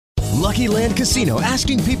Lucky Land Casino,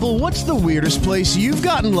 asking people, what's the weirdest place you've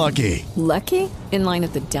gotten lucky? Lucky? In line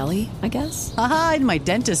at the deli, I guess? Aha, in my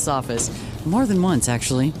dentist's office. More than once,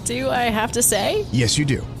 actually. Do I have to say? Yes, you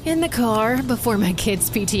do. In the car before my kids'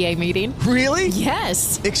 PTA meeting. Really?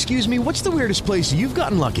 Yes. Excuse me, what's the weirdest place you've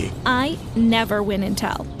gotten lucky? I never win and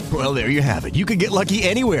tell. Well, there you have it. You can get lucky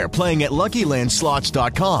anywhere, playing at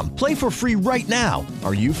LuckyLandSlots.com. Play for free right now.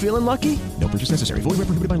 Are you feeling lucky? No purchase necessary. Void where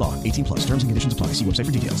prohibited by law. 18 plus. Terms and conditions apply. See website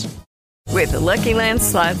for details. With the Lucky Land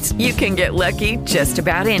Slots, you can get lucky just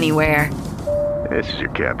about anywhere. This is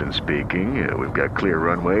your captain speaking. We've got clear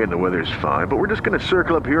runway and the weather's fine, but we're just going to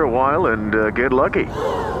circle up here a while and get lucky.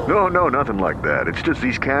 No, nothing like that. It's just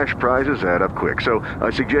these cash prizes add up quick. So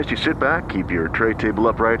I suggest you sit back, keep your tray table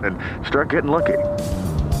upright, and start getting lucky.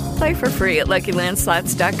 Play for free at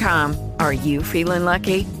LuckyLandSlots.com. Are you feeling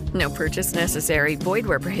lucky? No purchase necessary. Void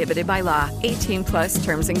where prohibited by law. 18 plus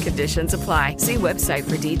terms and conditions apply. See website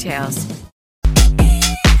for details.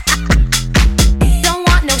 Don't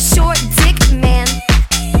want no short dick man.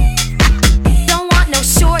 Don't want no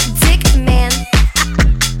short dick man.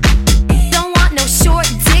 Don't want no short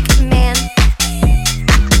dick man.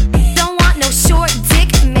 Don't want no short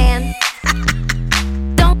dick man.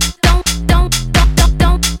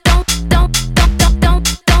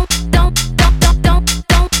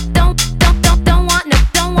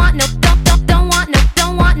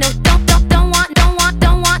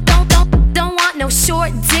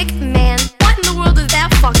 Short dick man. What in the world is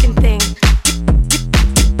that fucking thing?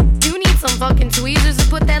 You need some fucking tweezers to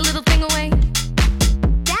put that little thing away.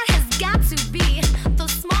 That has got to be the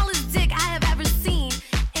smallest dick I have ever seen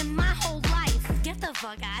in my whole life. Get the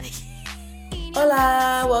fuck out of here.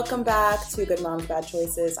 Hola, welcome back to Good Moms Bad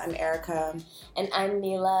Choices. I'm Erica. And I'm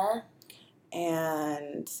Mila.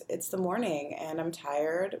 And it's the morning and I'm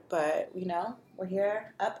tired, but you know, we're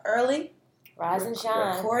here up early. Rise and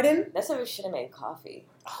shine. Recording. That's why we should have made coffee.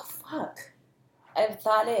 Oh, fuck. I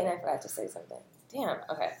thought it and I forgot to say something. Damn,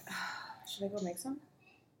 okay. Should I go make some?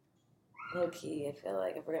 Low key, I feel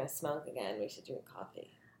like if we're going to smoke again, we should drink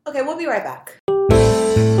coffee. Okay, we'll be right back.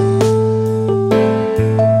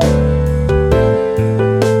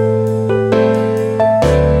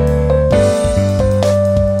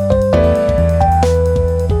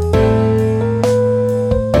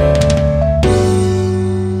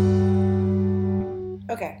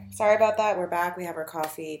 Sorry about that. We're back. We have our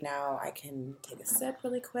coffee. Now I can take a sip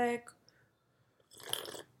really quick.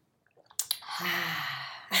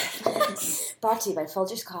 Brought to you by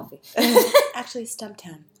Folgers Coffee. Actually,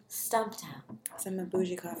 Stumptown. Stumptown. Because I'm a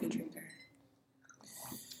bougie coffee drinker.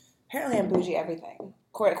 Apparently I'm bougie everything.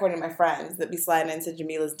 According to my friends that be sliding into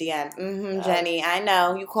Jamila's DM. Jenny, I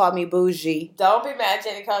know. You called me bougie. Don't be mad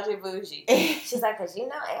Jenny called you bougie. She's like, because you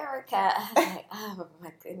know Erica. I was like, oh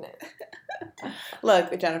my goodness.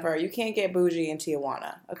 Look, Jennifer, you can't get bougie in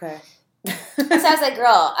Tijuana, okay? So I was like,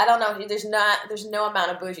 girl, I don't know. There's no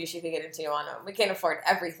amount of bougie she could get in Tijuana. We can't afford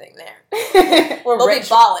everything there. We'll be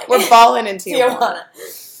balling. We're balling in Tijuana.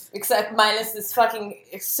 Except minus this fucking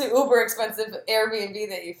uber expensive Airbnb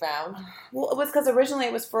that you found. Well, it was because originally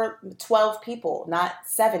it was for 12 people, not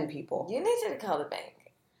 7 people. You need to call the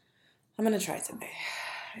bank. I'm going to try today.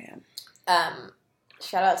 I am.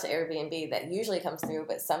 Shout out to Airbnb that usually comes through,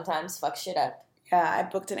 but sometimes fuck shit up. Yeah, I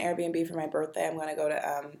booked an Airbnb for my birthday. I'm going to go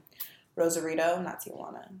to Rosarito, not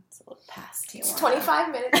Tijuana. It's a little past Tijuana. It's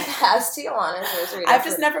 25 minutes past Tijuana, Rosarito. I've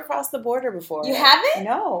just never crossed the border before. You haven't?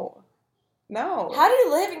 No. How do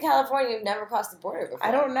you live in California? You've never crossed the border before.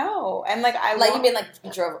 I don't know. And you mean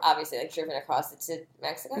driven across it to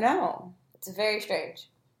Mexico? No. It's very strange.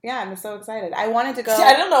 Yeah, I'm so excited. I wanted to go.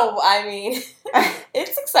 I don't know. I mean,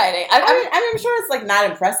 it's exciting. I'm sure it's like not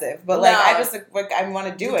impressive, but like I just like I want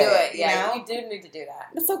to do it. Yeah, you know? You do need to do that.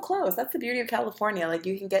 It's so close. That's the beauty of California. Like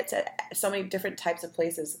you can get to so many different types of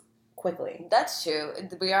places quickly. That's true.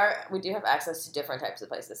 We do have access to different types of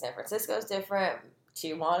places. San Francisco's different.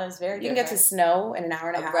 Tijuana's very different. You can get to snow in an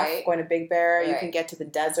hour and a half, right. Going to Big Bear. Right. You can get to the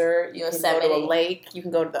desert. You Yosemite. Can go to a lake. You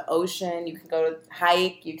can go to the ocean. You can go to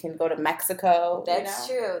hike. You can go to Mexico. That's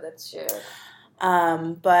true. That's true.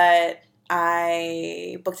 But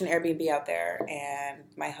I booked an Airbnb out there, and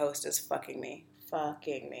my host is fucking me. So.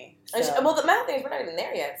 Well, the main thing is we're not even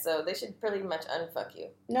there yet, so they should pretty much unfuck you.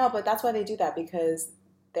 No, but that's why they do that, because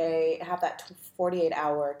they have that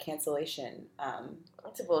 48-hour cancellation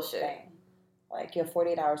That's a bullshit thing. Like, you have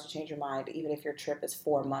 48 hours to change your mind, even if your trip is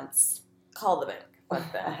 4 months. Call the bank.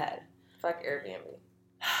 Fuck that. Ahead. Fuck Airbnb.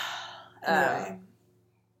 Anyway.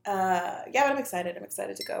 Yeah, but I'm excited. I'm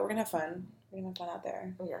excited to go. We're going to have fun. We're going to have fun out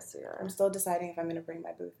there. Yes, we are. I'm still deciding if I'm going to bring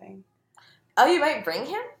my boo thing. Oh, you might bring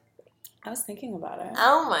him? I was thinking about it.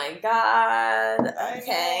 Oh my god.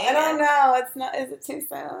 Okay. I don't know. It's not. Is it too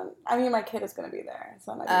soon? I mean, my kid is going to be there,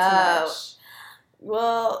 so it might be too much.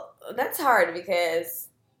 Well, that's hard because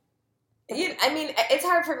it's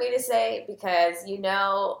hard for me to say because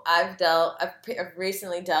I've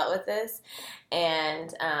recently dealt with this,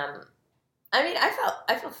 and I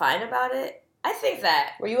feel fine about it. I think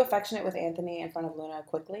that. Were you affectionate with Anthony in front of Luna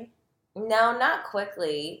quickly? No, not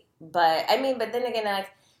quickly, but then again,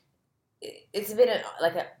 like it's been a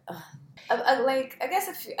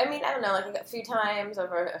few times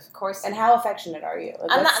over a course. And how affectionate are you?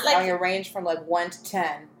 I'm not like on your range from like 1 to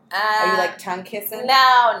 10. Are you like tongue kissing? No.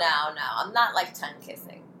 I'm not like tongue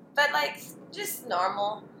kissing, but like just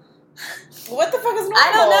normal. What the fuck is normal?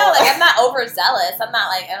 I don't know. Like I'm not overzealous. I'm not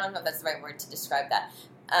like I don't know if that's the right word to describe that.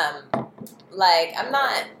 Like I'm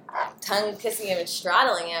not tongue kissing him and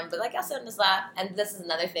straddling him, but like also in this and this is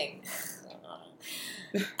another thing.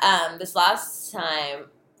 This last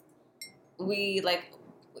time we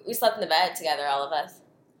slept in the bed together, all of us,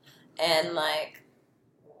 and like.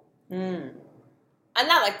 I'm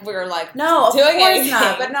not like we were like no, of doing course anything.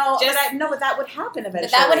 not. But but that would happen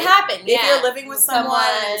eventually. That would happen. Yeah. If you're living with someone,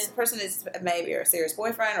 and this person is maybe your serious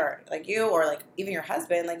boyfriend, or like you, or like even your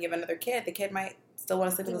husband. Like you have another kid, the kid might still want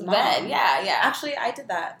to sleep with his mom. Yeah. Actually, I did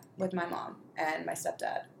that with my mom and my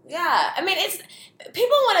stepdad. Yeah, I mean, it's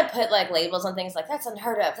people want to put like labels on things like that's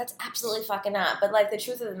unheard of. That's absolutely fucking not. But like the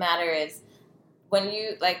truth of the matter is, when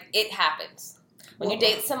you like it happens. When you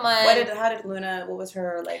date someone, how did Luna? What was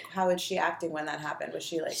her like? How was she acting when that happened? Was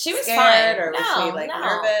she like she was scared, fine. or was she like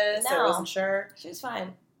nervous, or wasn't sure? She was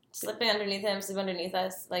fine. Slipping underneath him, sleep underneath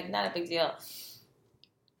us, like not a big deal.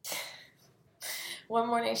 One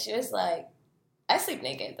morning, she was like, "I sleep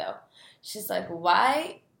naked though." She's like,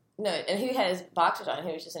 "Why?" No, and he had his boxers on.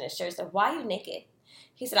 He was just in his shirt. She's like, "Why are you naked?"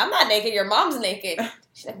 He said, "I'm not naked. Your mom's naked."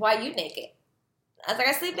 She's like, "Why are you naked?" I was like,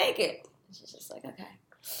 "I sleep naked." She's just like, "Okay."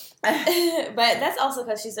 But that's also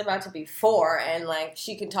because she's about to be 4 and like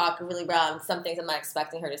she can talk really well and some things I'm not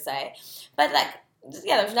expecting her to say, but like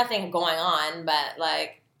there's nothing going on, but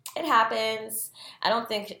like it happens. I don't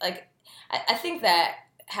think like I think that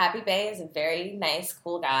Happy Bay is a very nice,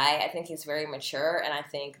 cool guy. I think he's very mature, and I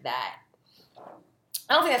don't think that's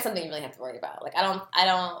something you really have to worry about. Like I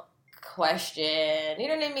don't question, you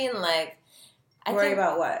know what I mean? Like Worry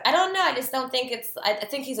about what? I don't know. I just don't think it's. I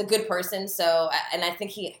think he's a good person. And I think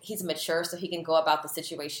he's mature, so he can go about the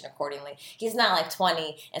situation accordingly. He's not like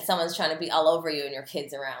 20 and someone's trying to be all over you and your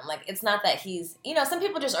kids around. Like it's not that he's. Some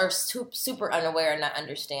people just are super unaware and not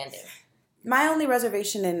understanding. My only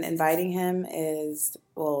reservation in inviting him is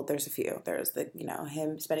there's a few. There's the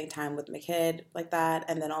him spending time with my kid like that,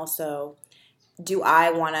 and then also, do I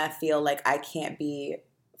want to feel like I can't be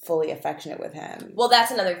fully affectionate with him? Well, that's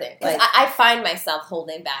another thing. Because I find myself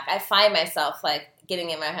holding back. I find myself, like, getting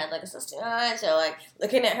in my head, like, is this too much? Or, like,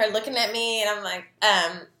 looking at her, looking at me, and I'm like,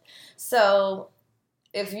 So,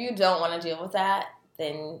 if you don't want to deal with that,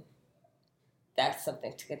 then that's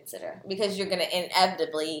something to consider. Because you're going to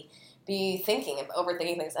inevitably be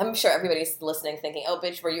overthinking things. I'm sure everybody's listening thinking, oh,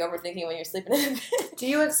 bitch, were you overthinking when you're sleeping in bed? Did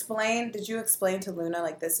you explain to Luna,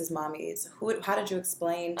 like, this is mommy's? How did you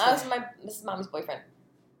explain to this is mommy's boyfriend.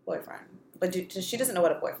 But she doesn't know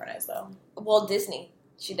what a boyfriend is, though. Well, Disney.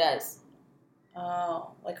 She does.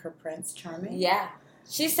 Oh, like her Prince Charming? Yeah.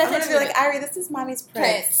 She says it to be like, Ari, this is mommy's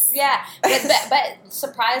Prince. Yeah. But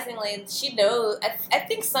surprisingly, she knows. I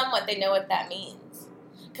think somewhat they know what that means.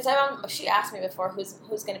 Because she asked me before, who's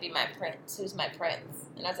going to be my prince? Who's my prince?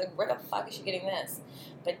 And I was like, where the fuck is she getting this?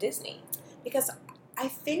 But Disney. Because I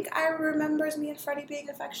think Ira remembers me and Freddie being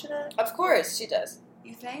affectionate. Of course, she does.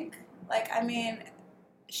 You think? Like, I mean,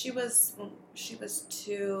 she was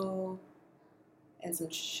 2,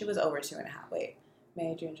 and she was over 2.5. Wait,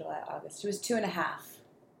 May, June, July, August. She was 2.5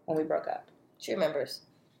 when we broke up. She remembers.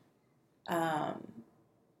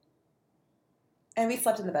 And we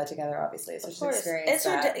slept in the bed together, obviously, so she's experienced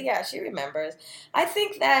that. Yeah, she remembers. I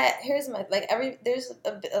think that there's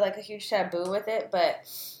a huge taboo with it, but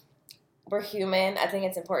we're human. I think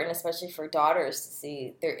it's important, especially for daughters, to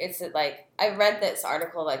see I read this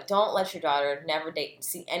article, like, don't let your daughter never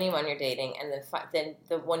see anyone you're dating, and then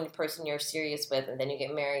the one person you're serious with, and then you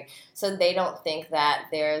get married, so they don't think that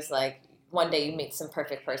there's like one day you meet some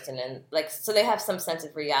perfect person, and like, so they have some sense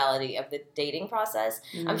of reality of the dating process.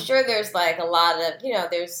 Mm-hmm. I'm sure there's like a lot of,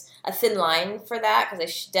 there's a thin line for that, because they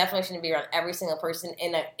definitely shouldn't be around every single person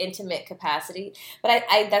in an intimate capacity. But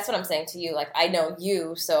I that's what I'm saying to you. Like, I know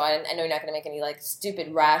you, so I know you're not going to make any like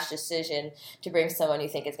stupid rash decision to bring someone you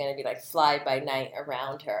think is going to be like fly by night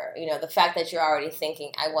around her. The fact that you're already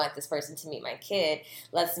thinking, I want this person to meet my kid,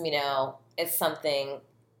 lets me know it's something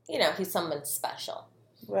he's someone special.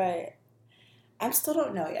 Right. I still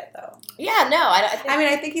don't know yet, though. Yeah, no.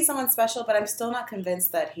 I think he's someone special, but I'm still not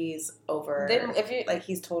convinced that he's over.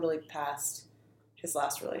 He's totally past his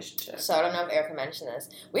last relationship. So I don't know if Erica mentioned this.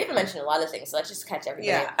 We haven't mentioned a lot of things, so let's just catch everybody.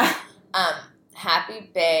 Yeah. Happy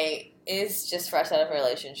Bae is just fresh out of a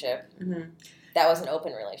relationship. Mm-hmm. That was an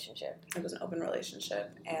open relationship. It was an open relationship,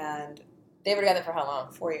 and they were together for how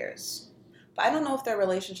long? 4 years. But I don't know if their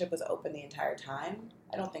relationship was open the entire time.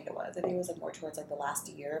 I don't think it was. I think it was more towards the last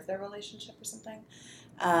year of their relationship or something.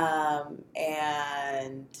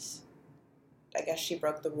 And I guess she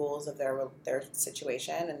broke the rules of their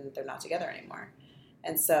situation, and they're not together anymore.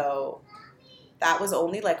 And so that was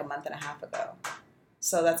only a month and a half ago.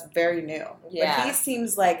 So that's very new. Yeah. But he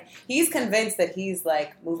seems like he's convinced that he's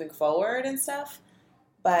moving forward and stuff.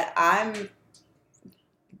 But I'm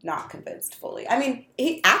not convinced fully. I mean,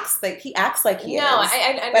 he acts like he is.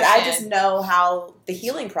 I but I just know how the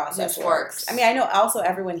healing process works. I mean, I know also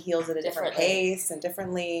everyone heals at a different pace and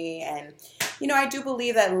differently. And, I do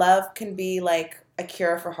believe that love can be a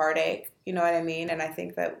cure for heartache. You know what I mean? And I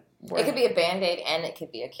think that it could be a Band-Aid and it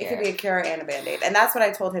could be a cure. It could be a cure and a Band-Aid. And that's what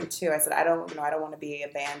I told him too. I said, I don't want to be a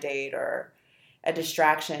Band-Aid or a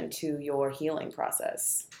distraction to your healing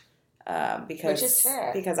process. Which is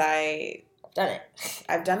fair. Because I've done it.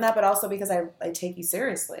 I've done that, but also because I take you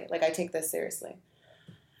seriously. I take this seriously.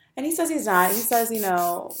 And he says he's not. He says, he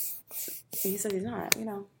says he's not,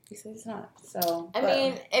 he says he's not. So I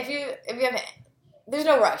mean, if you have, there's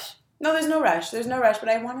no rush. No, there's no rush. There's no rush, but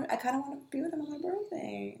I kind of want to be with him on my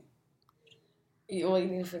birthday. Well, you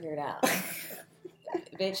need to figure it out.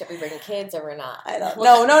 Bitch, are we bringing kids or we're not? I don't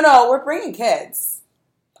know. No, we're bringing kids.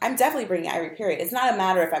 I'm definitely bringing Irie, period. It's not a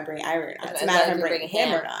matter if I'm bringing Irie or not. It's a matter if I'm bringing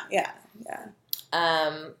him or not. Yeah.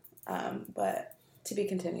 But to be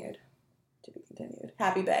continued.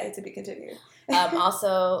 Happy Bae, to be continued.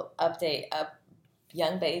 Also, update,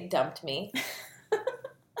 young Bae dumped me.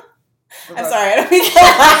 I'm sorry, I don't mean to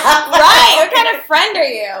Right, what kind of friend are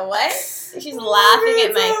you? What? She's laughing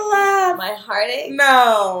at my heartache?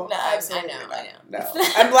 No, I know. No.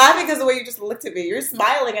 I'm laughing because the way you just looked at me. You're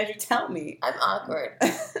smiling as you tell me. I'm awkward.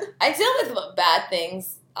 I deal with bad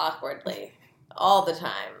things awkwardly all the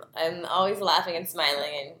time. I'm always laughing and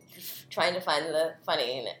smiling and trying to find the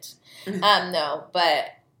funny in it. No, but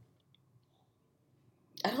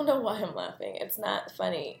I don't know why I'm laughing. It's not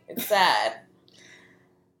funny. It's sad.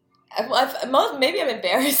 Maybe I'm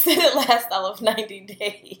embarrassed that it lasts all of 90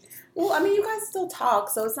 days. Well, I mean, you guys still talk,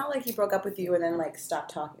 so it's not like he broke up with you and then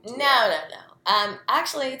stopped talking to you. No.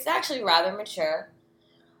 Actually, it's rather mature.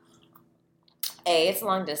 It's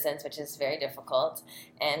long distance, which is very difficult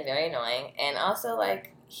and very annoying, and also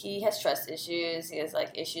he has trust issues. He has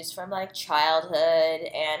issues from childhood,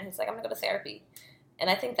 and he's I'm gonna go to therapy, and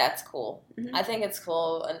I think that's cool. Mm-hmm. I think it's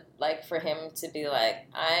cool, for him to be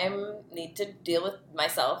I need to deal with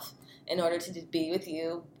myself in order to be with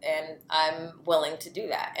you, and I'm willing to do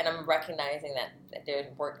that, and I'm recognizing that there's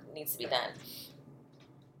work needs to be done.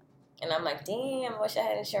 And I'm damn, I wish I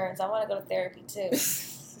had insurance. I want to go to therapy too.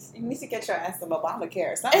 You need to get your ass some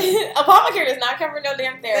Obamacare. Obamacare does not cover no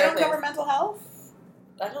damn therapy. They don't cover mental health?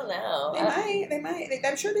 I don't know. They might.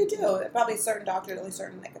 I'm sure they do. Probably certain doctors, only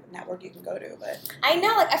certain network you can go to. But I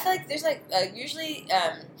know. I feel there's usually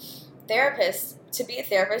therapists. To be a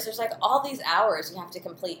therapist, there's all these hours you have to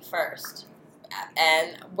complete first.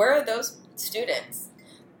 And where are those students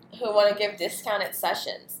who want to give discounted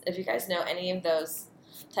sessions? If you guys know any of those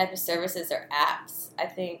type of services or apps,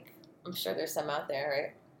 I'm sure there's some out there,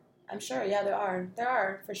 right? I'm sure, yeah, there are. There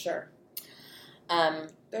are, for sure.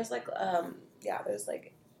 There's there's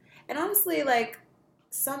and honestly,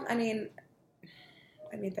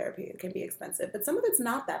 therapy, it can be expensive, but some of it's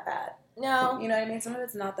not that bad. No. You know what I mean? Some of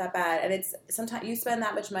it's not that bad. And it's sometimes you spend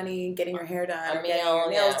that much money getting your hair done or getting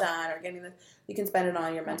your nails done or getting you can spend it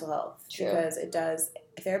on your mental health. True. Because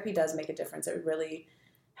therapy does make a difference. It really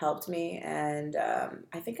helped me. And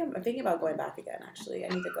I'm thinking about going back again, actually. I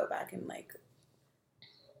need to go back and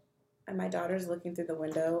and my daughter's looking through the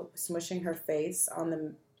window, smushing her face on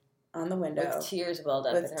the window. With tears welled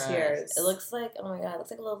up in her eyes. It looks like, oh my God, it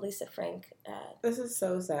looks like a little Lisa Frank ad. This is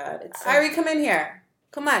so sad. Irie, come in here.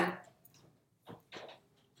 Come on.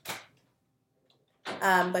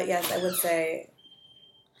 But yes, I would say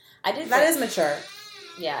that is mature.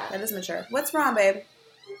 Yeah. That is mature. What's wrong, babe?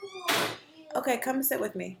 Okay, come sit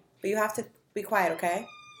with me. But you have to be quiet, okay?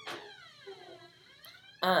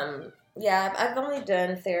 Yeah, I've only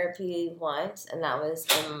done therapy once, and that was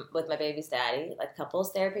with my baby's daddy,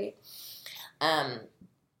 couples therapy. And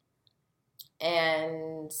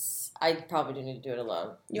I probably do need to do it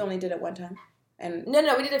alone. You only did it one time? And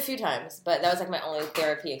No, we did it a few times, but that was like my only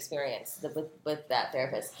therapy experience with that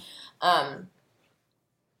therapist.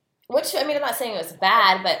 Which, I mean, I'm not saying it was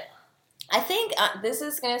bad, but I think this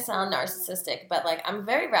is going to sound narcissistic, but like I'm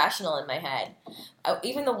very rational in my head.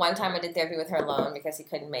 Even the one time I did therapy with her alone because he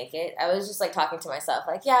couldn't make it, I was just like talking to myself,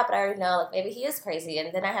 like, yeah, but I already know, like maybe he is crazy,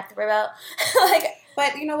 and then I have to worry about like.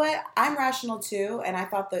 But you know what? I'm rational too, and I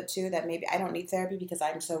thought that too that maybe I don't need therapy because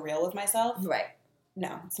I'm so real with myself. Right.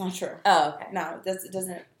 No, it's not true. Oh, okay. No, it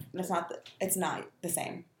doesn't. It's not the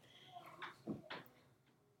same. Oh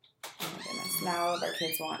my goodness! Now all of our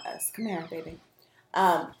kids want us. Come here, baby.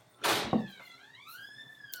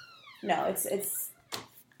 No,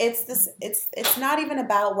 it's not even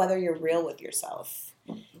about whether you're real with yourself.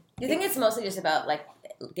 You think it's mostly just about like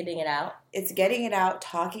getting it out? It's getting it out,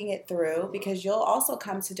 talking it through, because you'll also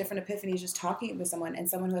come to different epiphanies just talking with someone and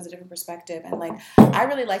someone who has a different perspective. And like, I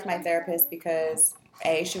really like my therapist because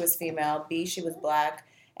A, she was female, B, she was black,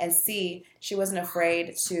 and C, she wasn't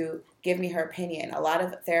afraid to give me her opinion. A lot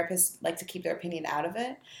of therapists like to keep their opinion out of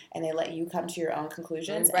it, and they let you come to your own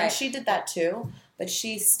conclusions. Right. And she did that too, but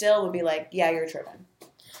she still would be like, yeah, you're tripping.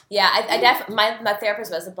 Yeah, I definitely, my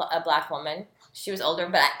therapist was a black woman. She was older,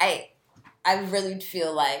 but I really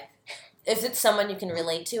feel like if it's someone you can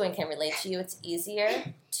relate to and can relate to you, it's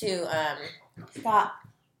easier to Stop.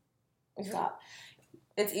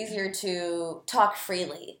 It's easier to talk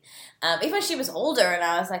freely. Even when she was older, and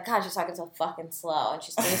I was like, God, she's talking so fucking slow, and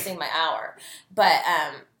she's wasting my hour. But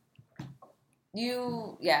and even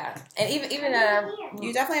you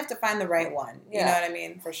definitely have to find the right one. You Yeah. know what I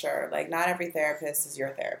mean? For sure. Like, not every therapist is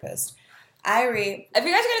your therapist. Irie, if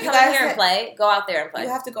you guys are gonna come in here and play, go out there and play. you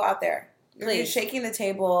have to go out there. You're Please. shaking the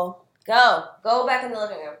table. Go back in the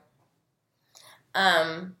living room.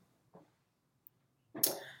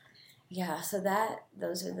 Yeah. So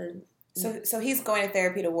those are the. So he's going to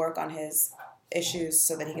therapy to work on his issues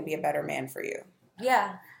so that he can be a better man for you.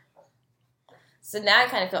 Yeah. So now I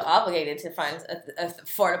kind of feel obligated to find a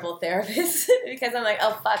affordable therapist because I'm like,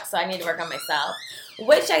 oh fuck, so I need to work on myself,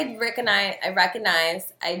 which I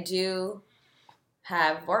recognize I do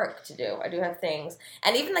have work to do. I do have things,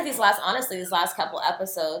 and even like these last couple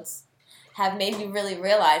episodes have made me really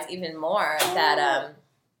realize even more that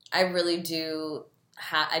I really do.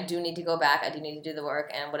 I do need to go back. I do need to do the work,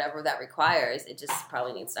 and whatever that requires, it just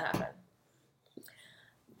probably needs to happen.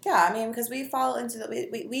 Yeah, I mean, because we fall into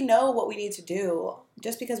we know what we need to do.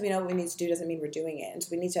 Just because we know what we need to do doesn't mean we're doing it. And so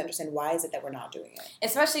we need to understand why is it that we're not doing it.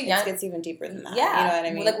 Especially young. It gets even deeper than that. Yeah. You know what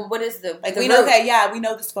I mean? Like, what is the like the we know? root? Okay, yeah, we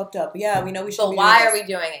know this fucked up. Yeah, we know we should. But why are we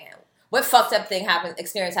doing it? What fucked up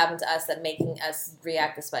experience happened to us that making us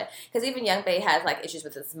react this way? Because even Young Bae has like issues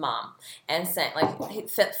with his mom and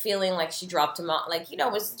feeling like she dropped him off. Like,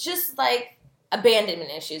 was just like abandonment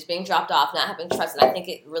issues, being dropped off, not having trust, and I think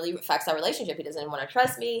it really affects our relationship. He doesn't want to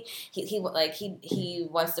trust me. He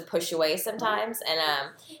wants to push away sometimes, and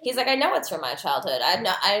he's like, I know it's from my childhood.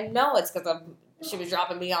 I know it's because she was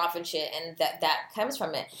dropping me off and shit, and that comes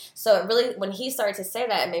from it. So it really, when he started to say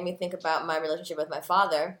that, it made me think about my relationship with my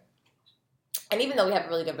father. And even though we have a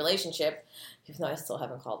really good relationship, even though I still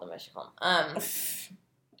haven't called him, I should call him.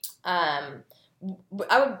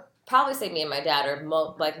 I would probably say me and my dad are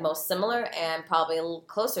most similar and probably a little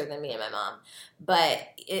closer than me and my mom. But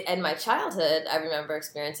in my childhood, I remember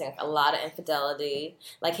experiencing a lot of infidelity,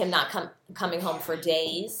 like him not coming home for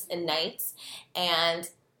days and nights. And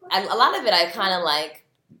a lot of it I kind of like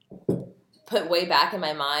put way back in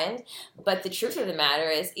my mind. But the truth of the matter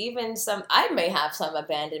is I may have some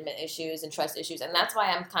abandonment issues and trust issues. And that's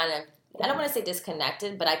why I'm kind of, I don't want to say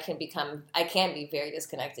disconnected, but I can be very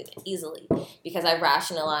disconnected easily because I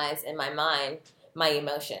rationalize in my mind my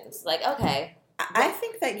emotions. Like, okay. I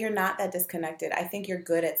think that you're not that disconnected. I think you're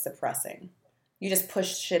good at suppressing. You just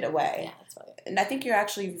push shit away. Yeah, that's funny. And I think you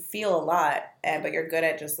actually feel a lot, but you're good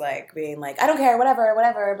at just like being like, I don't care,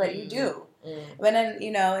 whatever, but you do. But then,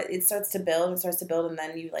 it starts to build, and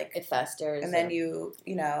then you like... It festers. And then you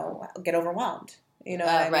get overwhelmed. You know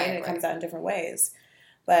what I mean? Right, it comes out in different ways.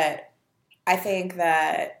 But I think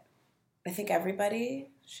everybody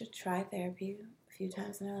should try therapy a few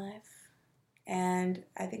times in their life. And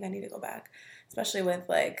I think I need to go back. Especially with,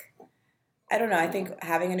 like, I don't know, I think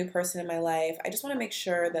having a new person in my life, I just want to make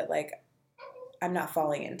sure that, like, I'm not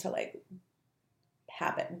falling into, like,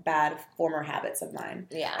 bad former habits of mine.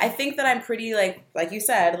 Yeah. I think that I'm pretty, like you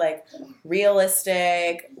said, like,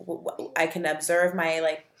 realistic. I can observe my,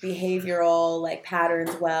 like, behavioral, like,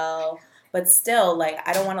 patterns well. But still, like,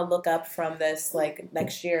 I don't want to look up from this, like,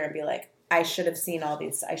 next year and be like, I should have seen all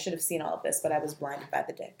these. I should have seen all of this, but I was blinded by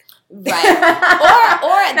the dick. Right.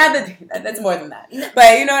 or not the dick. That's more than that.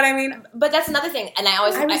 But you know what I mean? But that's another thing. And I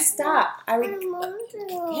would stop.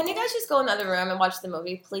 Can you guys just go in the other room and watch the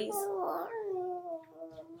movie, please?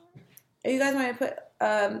 You guys want me to put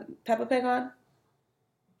Peppa Pig on?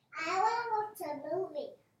 I want to watch a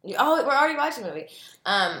movie. Oh, we're already watching a movie.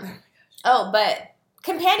 But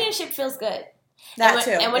companionship feels good.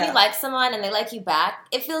 And when you like someone and they like you back,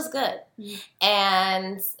 it feels good.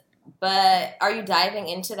 Mm-hmm. But are you diving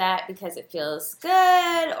into that because it feels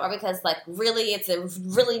good, or because like really it's a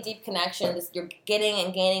really deep connection? You're getting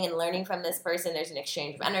and gaining and learning from this person. There's an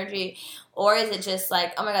exchange of energy, or is it just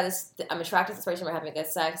like, oh my god, I'm attracted to this person. We're having good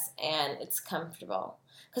sex and it's comfortable?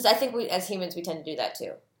 Because I think we as humans we tend to do that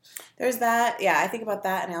too. There's that. Yeah, I think about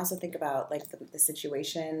that, and I also think about like the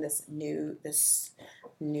situation, this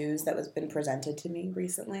news that was been presented to me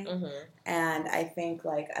recently, and I think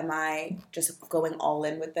like, am I just going all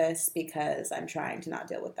in with this because I'm trying to not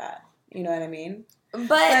deal with that? You know what I mean?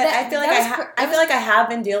 But I feel like I have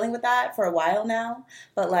been dealing with that for a while now.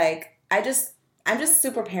 But like, I'm just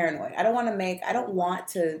super paranoid. I don't want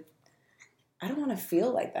to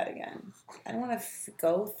feel like that again. I don't want to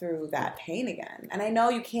go through that pain again. And I know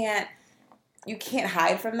you can't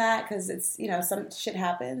hide from that because it's, some shit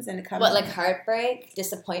happens and it comes. What, like heartbreak,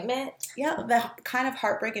 disappointment? Yeah, the kind of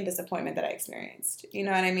heartbreak and disappointment that I experienced. You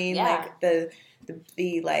know what I mean? Yeah. Like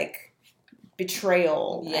the like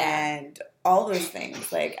betrayal and all those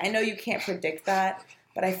things. Like, I know you can't predict that,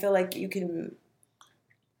 but I feel like you can,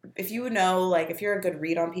 if you know, like if you're a good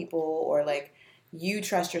read on people, or like you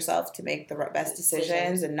trust yourself to make the best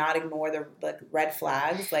decisions and not ignore the red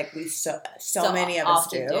flags, like we so many of us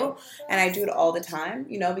do. And I do it all the time,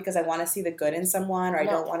 because I want to see the good in someone, or I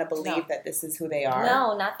don't want to believe that this is who they are.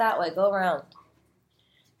 No, not that way. Go around.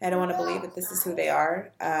 I don't want to believe that this is who they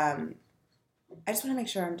are. I just want to make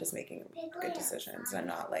sure I'm just making good decisions and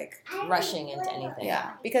not like rushing into anything.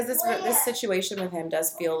 Yeah, because this situation with him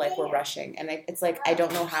does feel like we're rushing, and it's like I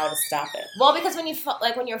don't know how to stop it. Well, because when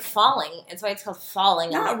you're falling, it's why it's called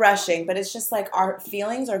falling. Not rushing, but it's just like our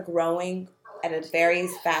feelings are growing at a very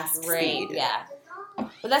fast rate. Yeah.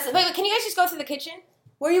 But wait, can you guys just go through the kitchen?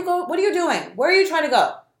 Where you go? What are you doing? Where are you trying to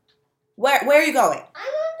go? Where are you going? I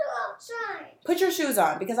want to go outside. Put your shoes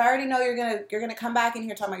on, because I already know you're gonna come back in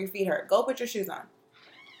here talking about your feet hurt. Go put your shoes on.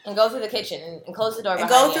 And go through the kitchen and close the door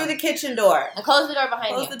behind you. you. And go through the kitchen door. And close the door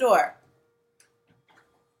behind you. Close the door.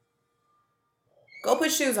 Go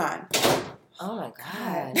put shoes on. Oh my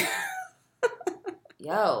god.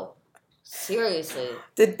 Yo. Seriously.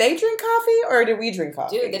 Did they drink coffee or did we drink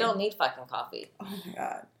coffee? Dude, they don't need fucking coffee. Oh my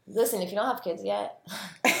god. Listen, if you don't have kids yet,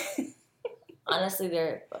 honestly,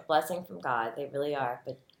 they're a blessing from God. They really are.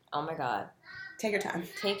 But oh my god. Take your time.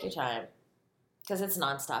 Take your time. Because it's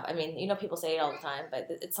nonstop. I mean, people say it all the time, but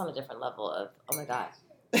it's on a different level of, oh my god.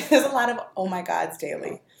 There's a lot of oh my gods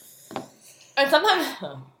daily. And sometimes,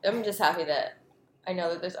 I'm just happy that I know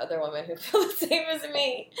that there's other women who feel the same as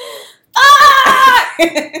me. Ah!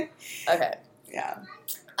 Okay. Yeah.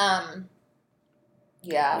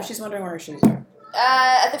 Yeah. But she's wondering where her shoes are.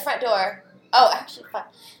 At the front door. Oh, actually, fine.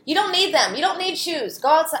 You don't need them. You don't need shoes. Go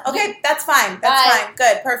outside. Okay, that's fine. That's fine.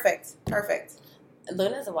 Good. Perfect.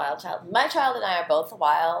 Luna's a wild child. My child and I are both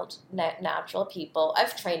wild, natural people.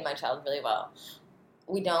 I've trained my child really well.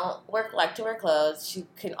 We don't like to wear clothes. She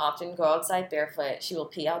can often go outside barefoot. She will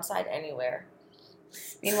pee outside anywhere.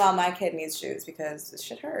 Meanwhile, my kid needs shoes because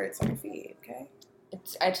shit hurts on your feet, okay?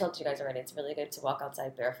 I told you guys already, it's really good to walk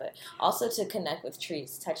outside barefoot. Also to connect with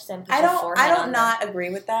trees. Touch them. I don't not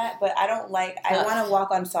agree with that, but I don't like, I want to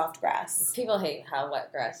walk on soft grass. People hate how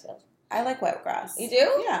wet grass feels. I like wet grass. You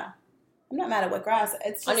do? Yeah. I'm not mad at wet grass.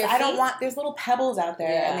 It's just, on your feet? there's little pebbles out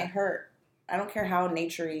there and they hurt. I don't care how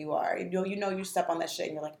naturey you are. You step on that shit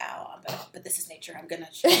and you're like, ow, but this is nature. I'm gonna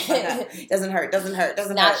doesn't hurt.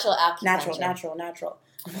 Natural acupuncture. Natural.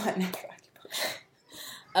 What natural acupuncture?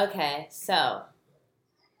 Okay, so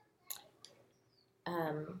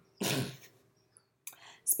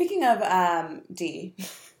speaking of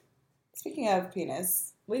speaking of penis.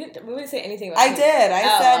 We didn't say anything about I did. I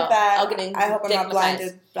said that I hope I'm not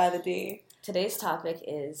blinded by the D. Today's topic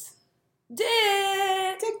is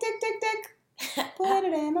dick. Dick. Put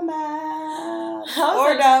it in my mouth.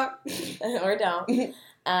 Or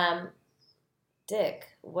don't.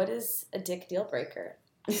 Dick. What is a dick deal breaker?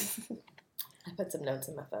 I put some notes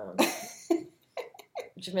in my phone.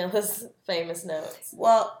 Jamila's famous notes.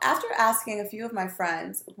 Well, after asking a few of my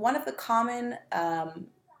friends, one of the common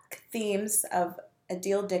themes of a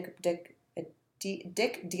dick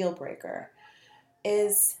deal breaker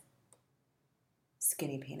is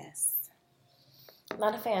skinny penis.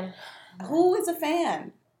 Not a fan. Who is a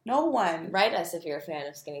fan? No one. Write us if you're a fan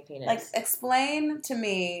of skinny penis. Like, explain to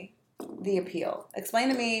me the appeal. Explain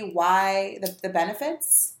to me why the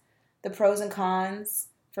benefits, the pros and cons.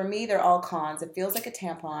 For me, they're all cons. It feels like a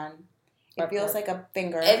tampon. It feels like a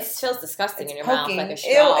finger. It feels disgusting in your poking. mouth, like a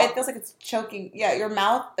straw. Ew, it feels like it's choking. Yeah, your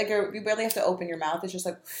mouth, like you barely have to open your mouth. It's just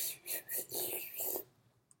like,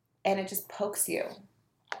 and it just pokes you.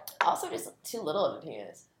 Also, just too little of a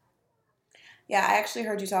penis. Yeah, I actually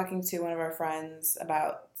heard you talking to one of our friends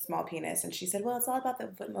about small penis, and she said, well, it's all about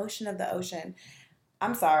the motion of the ocean.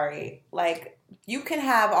 I'm sorry. Like, you can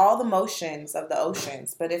have all the motions of the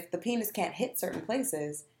oceans, but if the penis can't hit certain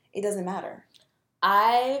places, it doesn't matter.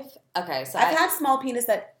 I've had small penis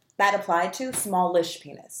that applied to smallish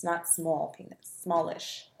penis, not small penis,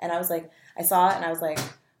 smallish. And I was like, I saw it and I was like,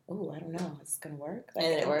 oh, I don't know, is this gonna work? Like,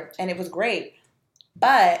 and it worked, and it was great.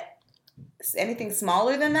 But anything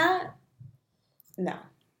smaller than that, no.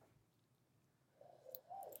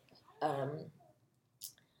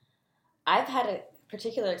 I've had a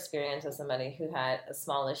particular experience with somebody who had a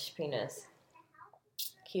smallish penis.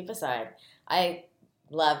 Keep aside, I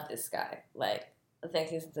love this guy. Like, I think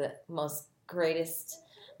he's the most greatest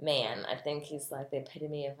man. I think he's like the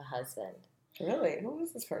epitome of a husband. Really? Who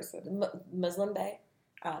is this person? Muslim bae.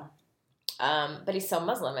 Oh. But he's so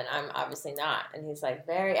Muslim, and I'm obviously not. And he's like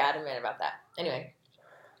very adamant about that. Anyway,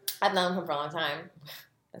 I've known him for a long time.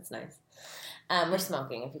 That's nice. We're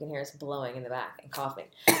smoking, if you can hear us blowing in the back and coughing.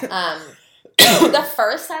 The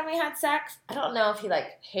first time we had sex, I don't know if he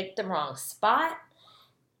like hit the wrong spot.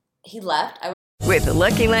 He left. With the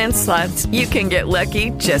Lucky Land Slots, you can get lucky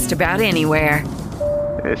just about anywhere.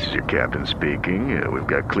 This is your captain speaking. We've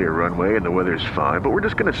got clear runway and the weather's fine, but we're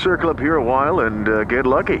just going to circle up here a while and get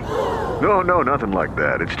lucky. No, nothing like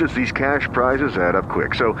that. It's just these cash prizes add up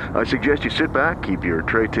quick. So I suggest you sit back, keep your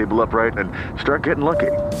tray table upright, and start getting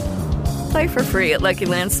lucky. Play for free at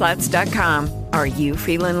LuckyLandSlots.com. Are you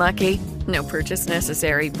feeling lucky? No purchase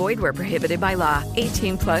necessary. Void where prohibited by law.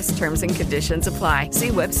 18+ terms and conditions apply. See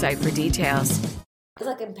website for details. I was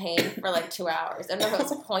like in pain for like 2 hours. I don't know if it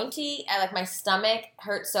was pointy. Like my stomach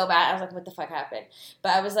hurt so bad. I was like, what the fuck happened?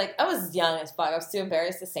 But I was young as fuck. I was too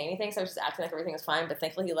embarrassed to say anything, so I was just acting like everything was fine. But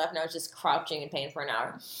thankfully he left, and I was just crouching in pain for an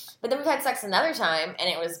hour. But then we've had sex another time, and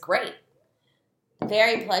it was great.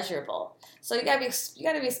 Very pleasurable. So you gotta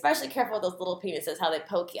be especially careful with those little penises, how they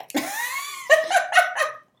poke you.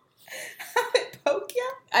 Poke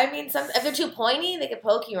you? I mean, if they're too pointy, they could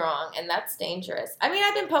poke you wrong, and that's dangerous. I mean,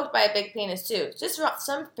 I've been poked by a big penis, too. Just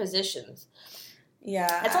some positions.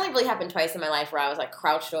 Yeah. It's only really happened twice in my life where I was, like,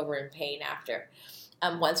 crouched over in pain after.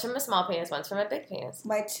 Once from a small penis, once from a big penis.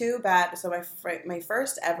 My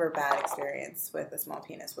first ever bad experience with a small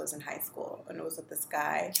penis was in high school, and it was with this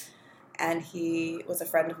guy, and he was a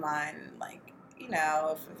friend of mine. Like, you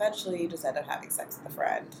know, eventually you just end up having sex with a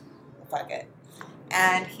friend. Fuck it.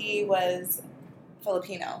 And he was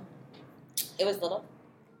Filipino. It was little?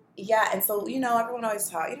 Yeah, and so, you know, everyone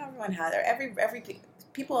always everyone has, every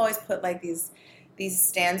people always put, like, these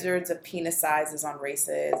standards of penis sizes on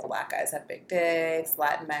races. Black guys have big dicks,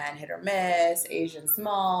 Latin man hit or miss, Asian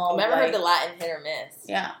small. I've never heard the Latin hit or miss.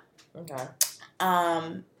 Yeah. Okay.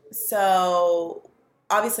 So,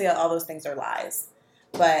 obviously, all those things are lies.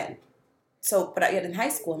 But in high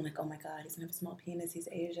school, I'm like, oh my God, he's going to have a small penis, he's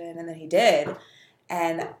Asian. And then he did.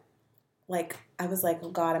 And, like, I was like,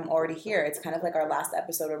 oh God, I'm already here. It's kind of like our last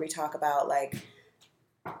episode where we talk about, like,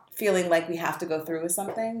 feeling like we have to go through with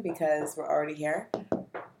something because we're already here.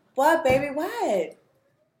 What, baby? What?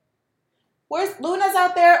 Where's Luna's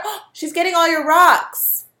out there? Oh, she's getting all your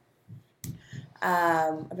rocks.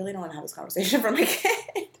 I really don't want to have this conversation for my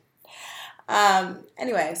kid.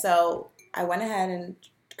 Anyway, so I went ahead and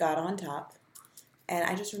got on top. And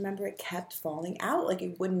I just remember it kept falling out. Like,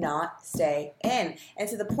 it would not stay in. And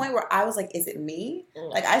to the point where I was like, is it me?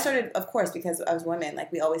 Like, I started, of course, because I was women, like,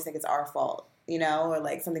 we always think it's our fault, you know? Or,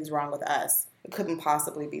 like, something's wrong with us. It couldn't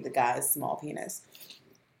possibly be the guy's small penis.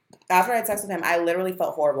 After I had sex with him, I literally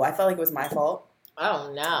felt horrible. I felt like it was my fault.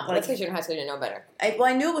 Oh, no. That's because you're in high school, you didn't know better.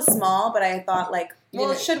 I knew it was small, but I thought, like,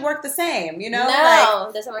 well, it should work the same, you know? No,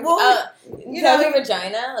 like, that's not working. Well, you know your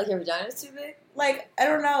vagina? Like, your vagina's too big? Like, I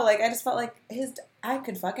don't know. Like, I just felt like I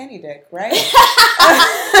could fuck any dick, right? No,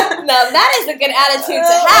 that is a good attitude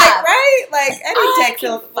to have. Like, right? Like, any dick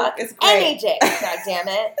feels fuck is great. Any dick. God damn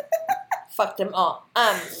it. Fuck them all.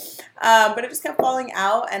 But it just kept falling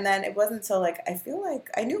out, and then it wasn't until, like, I feel like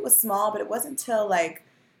I knew it was small, but it wasn't until, like,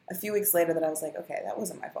 a few weeks later that I was like, okay, that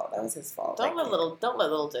wasn't my fault. That was his fault. Don't let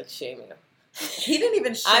little dick shame you. He didn't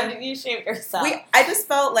even shame. You shamed yourself. I just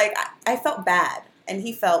felt like I felt bad. And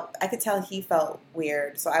I could tell he felt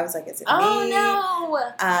weird. So I was like, is it me? Oh,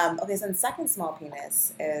 no. Okay, so the second small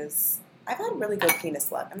penis is, I've had really good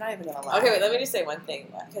penis luck. I'm not even going to lie. Okay, wait, let me just say one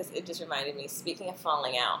thing, because it just reminded me. Speaking of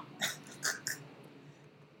falling out,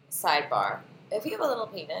 sidebar. If you have a little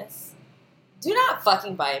penis, do not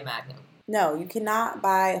fucking buy a Magnum. No, you cannot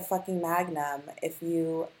buy a fucking Magnum if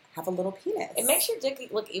you have a little penis. It makes your dick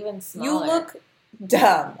look even smaller. You look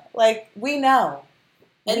dumb. Like, we know.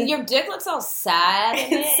 And your dick looks all sad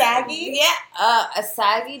and saggy? Yeah, a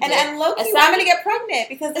saggy dick. And low-key, I'm going to get pregnant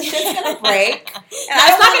because the shit's going to break. And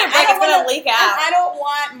it's not going to break, it's going to leak out. I don't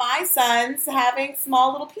want my sons having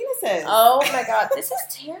small little penises. Oh my God, this is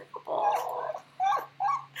terrible.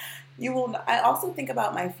 I also think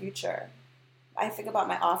about my future. I think about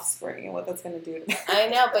my offspring and what that's going to do to me. I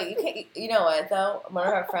know, but you can't. You know what though? One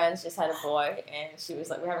of our friends just had a boy, and she was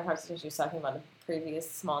like, we're having a conversation. She was talking about a previous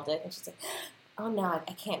small dick, and she's like, "Oh no,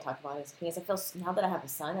 I can't talk about his penis. I feel now that I have a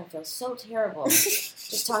son, I feel so terrible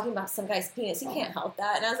just talking about some guy's penis. He can't help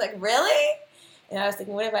that." And I was like, "Really?" And I was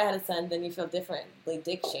thinking, what if I had a son? Then you feel differently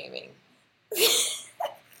dick shaming.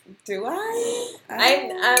 Do I?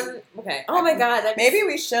 Okay. Oh my God. Maybe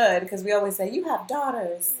we should, because we always say, you have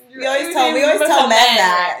daughters. We always tell men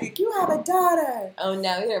that. Like, you have a daughter. Oh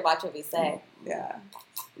no, you better watch what we say. Yeah.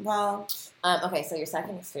 Well. Okay, so your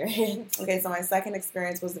second experience. Okay, so my second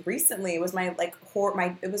experience was recently. It was my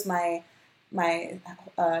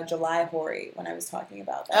July Hori when I was talking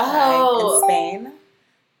about that guy in Spain.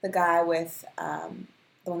 The guy with the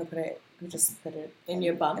one who just put it in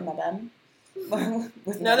your bum. In my bum. He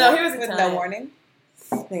was Italian. With no warning.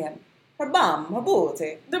 Yeah. Her bum, her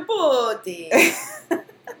booty. The booty.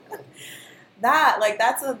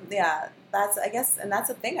 That's I guess, and that's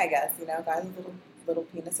a thing, I guess, guys with little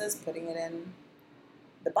penises putting it in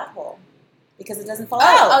the butthole because it doesn't fall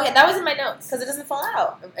out. Oh yeah, that was in my notes. Because it doesn't fall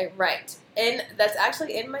out. Right. And that's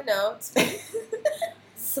actually in my notes.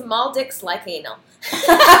 Small dicks like anal.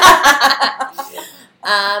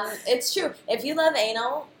 It's true. If you love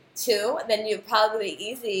anal too, then you're probably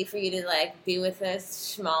easy for you to be with a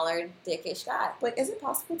smaller dickish guy. But is it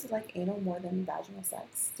possible to like anal more than vaginal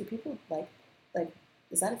sex? Do people like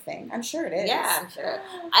is that a thing? I'm sure it is. Yeah, I'm sure.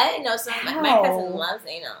 I know my cousin loves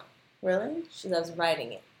anal. Really? She loves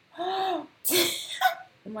writing it. Oh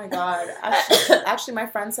my God. Actually, my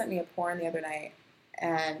friend sent me a porn the other night,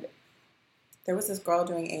 and there was this girl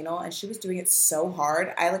doing anal, and she was doing it so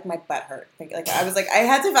hard. My butt hurt. I was I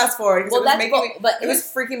had to fast forward because it was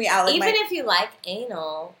freaking me out. Even if you like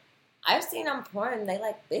anal, I've seen on porn they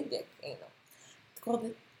like big dick anal.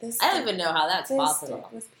 Girl, I don't even know how that's possible.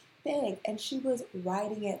 Dick was big, and she was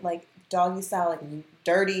riding it doggy style,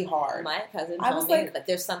 dirty hard. My cousin told me that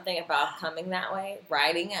there's something about coming that way,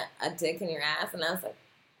 riding a dick in your ass, and I was like,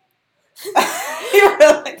 you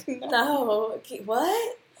were like, no,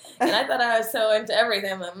 what? And I thought I was so into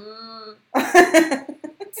everything. I'm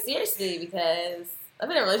seriously, because I've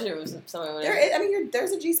been in a relationship with someone.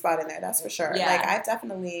 There's a G spot in there, that's for sure. Yeah.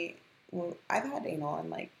 I've had anal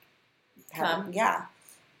and yeah,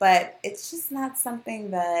 but it's just not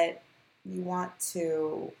something that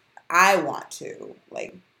I want to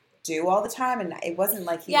do all the time, and it wasn't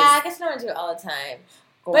I guess I don't do it all the time,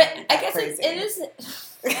 but I guess it is.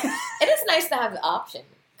 It is nice to have the option.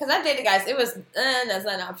 Because I dated guys, it was, that's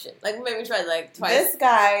not an option. Maybe try twice. This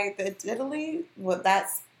guy, Italy,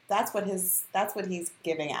 that's what he's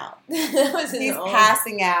giving out. He's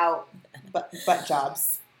passing out butt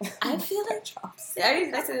jobs. I feel like jobs. I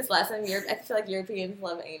said this last time. I feel like Europeans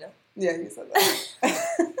love anal. Yeah, you said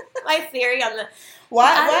that. My theory on the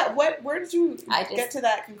where did you get to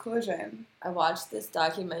that conclusion? I watched this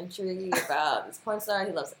documentary about this porn star.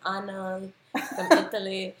 He loves anal from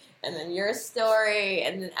Italy, and then your story,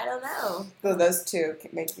 and then I don't know. So those two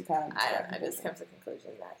make you come. I just come to the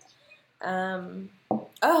conclusion that.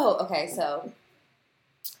 Okay. So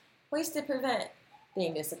ways to prevent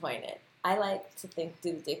being disappointed. I like to do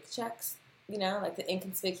the dick checks. The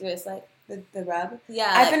inconspicuous, the rub.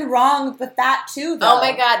 Yeah, I've been wrong with that too, though. Oh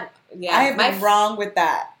my God, yeah, I have been wrong with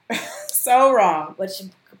that. So wrong. Which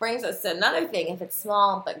brings us to another thing: if it's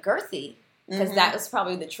small but girthy, because that was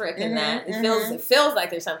probably the trick in that it feels like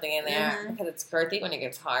there's something in there because it's girthy when it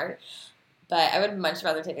gets hard. But I would much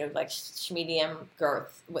rather take a medium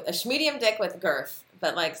girth, a medium dick with girth,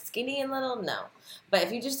 but skinny and little, no. But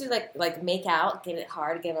if you just do make out, get it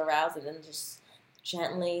hard, get aroused, and then just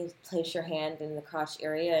gently place your hand in the crotch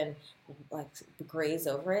area and graze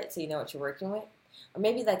over it so you know what you're working with. Or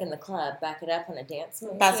maybe in the club, back it up on a dance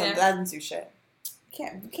move. That doesn't do shit.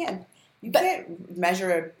 You can't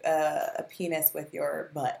measure a penis with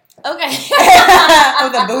your butt. Okay.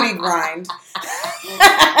 With a booty grind.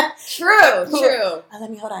 True. Oh,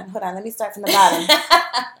 hold on. Let me start from the bottom.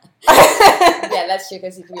 Yeah, that's true.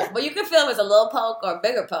 But you can feel it as a little poke or a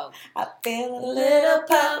bigger poke. I feel a little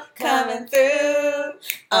poke coming through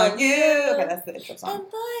on you. Okay, that's the intro song. And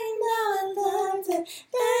boy, you know I loved it,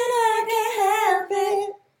 but I can't help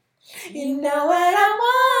it. You know what I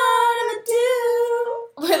want to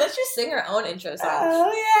do. Wait, let's just sing our own intro song.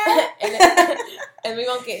 Oh yeah. and we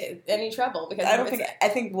won't get any trouble because I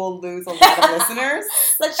think we'll lose a lot of listeners.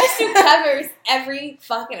 Let's just do covers every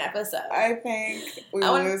fucking episode. I think we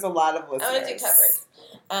will lose a lot of listeners. I want to do covers.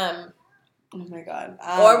 Oh my god.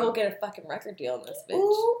 Or we'll get a fucking record deal in this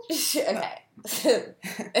bitch.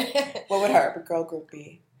 Okay. What would her girl group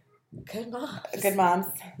be? Good Moms. Good Moms.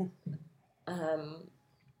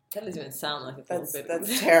 That doesn't even sound like a good group.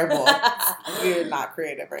 That's terrible. We're not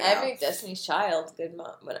creative right now. I make Destiny's Child. Good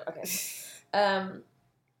Mom. Whatever. Okay.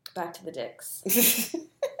 Back to the dicks.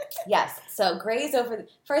 Yes. So Gray's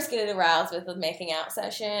first getting aroused with the making out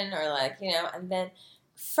session, or and then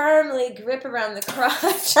firmly grip around the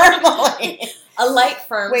crotch. Firmly. A light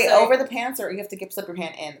firm. Wait, over the pants, or you have to slip your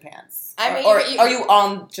hand in the pants? I mean, or are you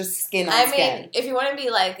on just skin on skin? I mean, if you want to be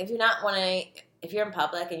if you're in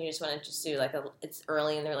public and you just want to just do it's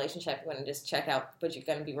early in the relationship, you want to just check out what you're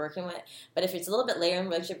going to be working with. But if it's a little bit later in the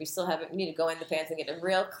relationship, you need to go in the pants and get a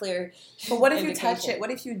real clear. But what if you touch it? What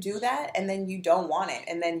if you do that and then you don't want it,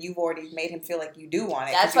 and then you've already made him feel like you do want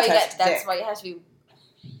it? That's why you have to be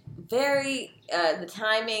very the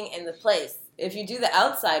timing and the place. If you do the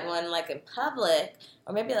outside one in public,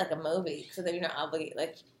 or maybe a movie, so that you're not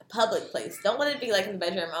obligated public place. Don't let it be in the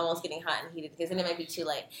bedroom almost getting hot and heated, because then it might be too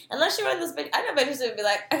late. Unless you're one of those I know bedrooms that would be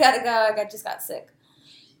like, I gotta go, I just got sick.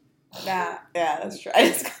 Yeah, that's true. I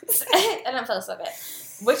just got sick. And I'm so bad.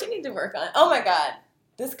 What you need to work on. Oh my god.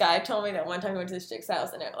 This guy told me that one time he went to this chick's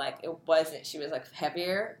house and it wasn't, she was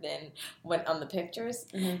heavier than went on the pictures.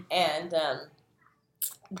 Mm-hmm. And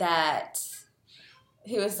that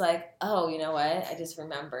he was like, oh, you know what? I just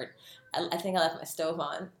remembered. I think I left my stove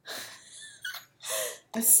on.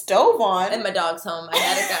 The stove on? And my dog's home. I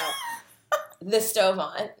gotta go. The stove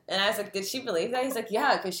on. And I was like, did she believe that? He's like,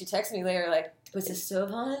 yeah, because she texted me later, was the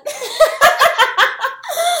stove on? It's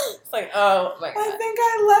oh my god. I think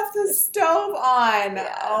I left the stove on.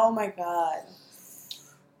 Yeah. Oh my god.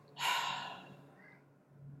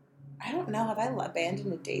 I don't know. Have I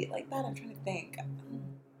abandoned a date like that? I'm trying to think.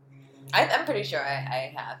 I'm pretty sure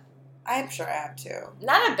I have. I'm sure I have too.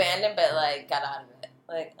 Not abandoned, but got out of it.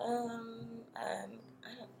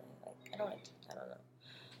 I don't know.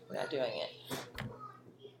 We're not doing it.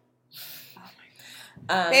 Oh my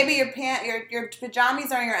god. Baby, your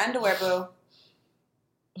pajamas are in your underwear, boo.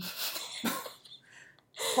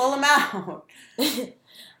 Pull them out.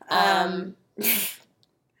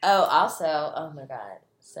 Oh my god.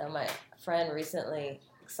 So my friend recently,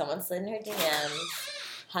 someone slid in her DMs,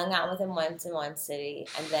 hung out with him once in one city,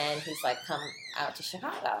 and then he's come out to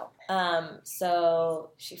Chicago.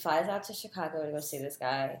 So she flies out to Chicago to go see this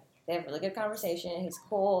guy. They have a really good conversation. He's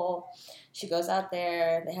cool. She goes out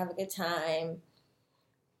there. They have a good time.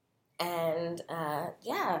 And,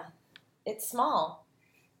 it's small.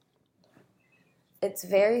 It's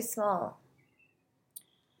very small.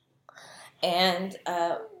 And,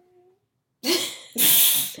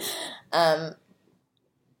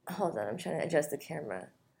 hold on, I'm trying to adjust the camera.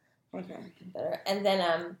 Okay. Better. And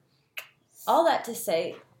then, all that to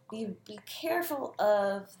say, be careful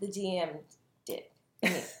of the DM dick.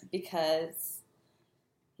 Because,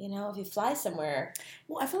 if you fly somewhere.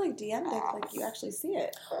 Well, I feel like DM dick, you actually see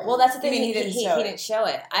it. Well, that's the thing. He didn't show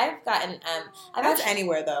it. I've gotten. That's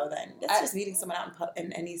anywhere though. Then that's just meeting someone out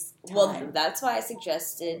in any time. Well, that's why I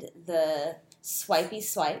suggested the swipey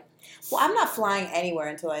swipe. Well, I'm not flying anywhere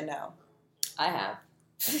until I know. I have.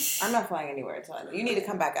 I'm not flying anywhere until I know. You need to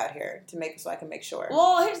come back out here so I can make sure.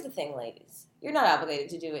 Well, here's the thing, ladies. You're not obligated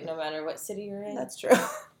to do it no matter what city you're in. That's true.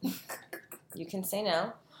 You can say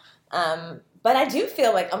no. But I do feel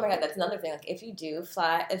oh my god, that's another thing. If you do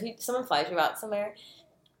fly, someone flies you out somewhere,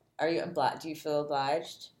 do you feel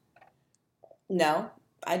obliged? No,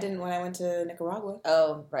 I didn't when I went to Nicaragua.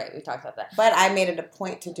 Oh, right, we talked about that. But I made it a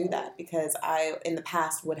point to do that because I, in the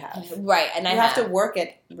past, would have. Right, and you have to work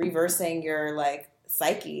at reversing your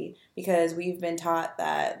psyche, because we've been taught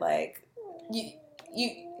that you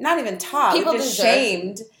not even taught, we're just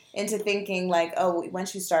shamed into thinking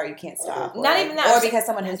once you start you can't stop. Not even that, or because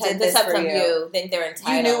someone has did this for you, think they're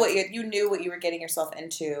entitled. You knew what you were getting yourself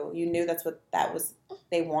into. You knew that's what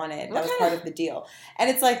they wanted. That was part of the deal. And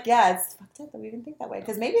it's it's fucked up that we even think that way,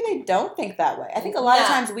 because maybe they don't think that way. I think a lot of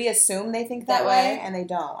times we assume they think that way, and they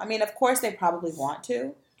don't. I mean, of course they probably want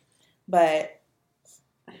to, but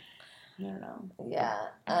I don't know. Yeah.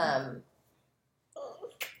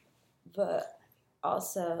 But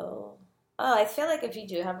also, I feel like if you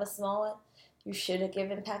do have a small one, you should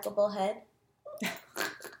give impeccable head.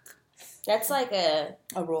 That's like a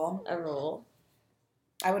rule. A rule.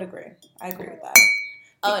 I would agree. I agree with that.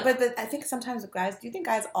 But I think sometimes with guys, do you think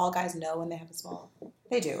all guys know when they have a small?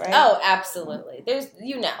 They do, right? Oh, absolutely. There's,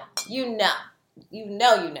 Yes,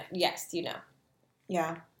 you know.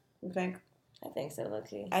 Yeah. You think? I think so,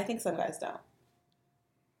 low-key. I think some guys don't.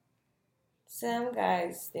 Some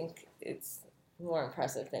guys think it's more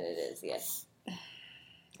impressive than it is, yes.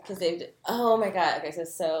 Because oh my God. Okay,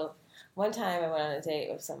 so one time I went on a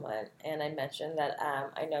date with someone and I mentioned that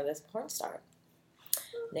I know this porn star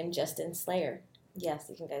named Justin Slayer.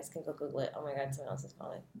 Yes, you guys can go Google it. Oh my God, someone else is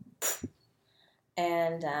calling.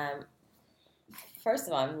 And first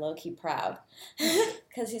of all, I'm low-key proud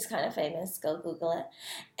because he's kind of famous. Go Google it.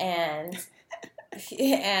 And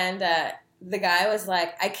the guy was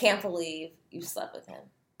like, I can't believe you slept with him.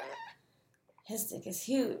 His dick is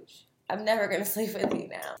huge. I'm never going to sleep with you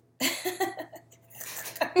now.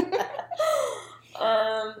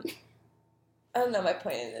 I don't know my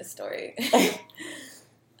point in this story.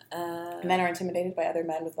 Men are intimidated by other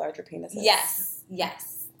men with larger penises.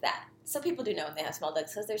 Yes, that. So people do know when they have small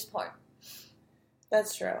dicks because there's porn.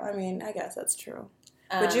 That's true. I mean, I guess that's true.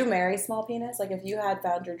 Would you marry small penis? Like, if you had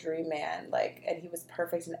found your dream man, like, and he was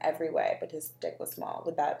perfect in every way, but his dick was small,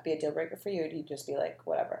 would that be a deal breaker for you, or do you just be like,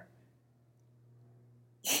 whatever?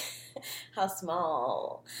 How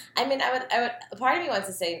small? I mean, I would. Part of me wants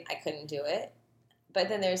to say I couldn't do it, but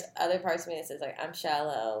then there's other parts of me that says like I'm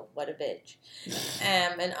shallow. What a bitch.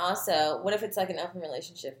 And also, what if it's like an open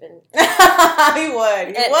relationship and he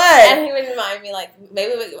would, and he would remind me like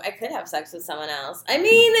maybe I could have sex with someone else. I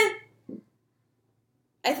mean,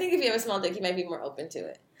 I think if you have a small dick, you might be more open to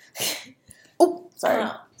it. Oh, sorry.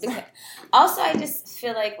 Also, I just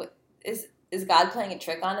feel like is God playing a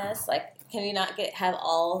trick on us? Like, can we not have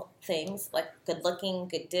all things like good looking,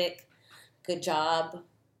 good dick, good job?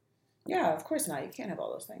 Yeah, of course not. You can't have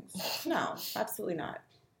all those things. No, absolutely not.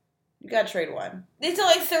 You gotta trade one. It's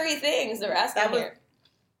only 3 things they're asking here.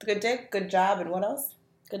 Good dick, good job, and what else?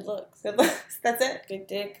 Good looks. Good looks. That's it? Good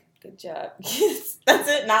dick, good job. That's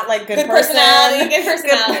it? Not like good personality. Good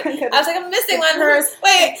personality. Good, I was like, I'm missing one.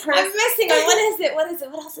 Wait, I'm missing one. What is it?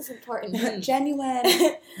 What else is important? Genuine.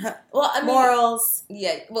 Well, I mean, morals.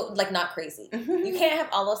 Yeah, well, like not crazy. Mm-hmm. You can't have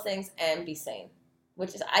all those things and be sane,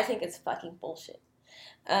 which is, I think it's fucking bullshit.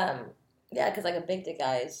 Yeah, because like a big dick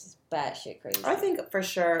guy is just batshit crazy. I think for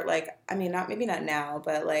sure, like, I mean, maybe not now,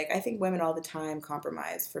 but like, I think women all the time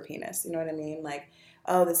compromise for penis. You know what I mean? Like,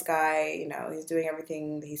 oh, this guy, you know, he's doing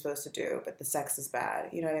everything that he's supposed to do, but the sex is bad.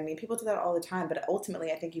 You know what I mean? People do that all the time, but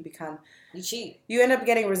ultimately, I think you cheat. You end up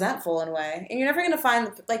getting resentful in a way, and you're never gonna find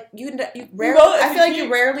like you rarely. I feel like you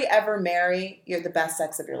rarely ever marry the best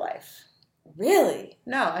sex of your life. Really?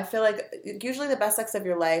 No, I feel like usually the best sex of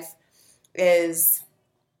your life is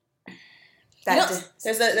that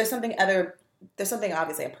there's something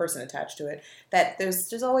obviously a person attached to it, that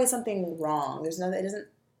there's always something wrong.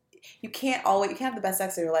 You can't have the best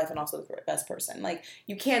sex of your life and also the best person. Like,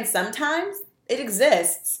 you can sometimes, it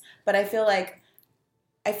exists, but I feel like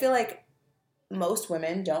most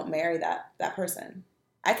women don't marry that person.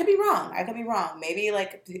 I could be wrong. Maybe,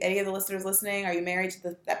 like, any of the listeners listening, are you married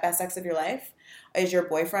to that best sex of your life? Is your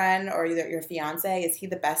boyfriend or either your fiance, is he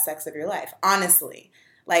the best sex of your life? Honestly,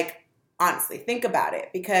 think about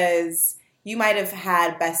it, because you might have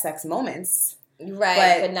had best sex moments.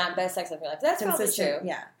 Right, but not best sex of your life. That's probably true.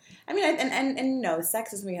 Yeah. I mean, and you know,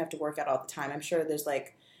 sex is something you have to work out all the time. I'm sure there's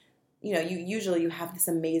like, you know, you have this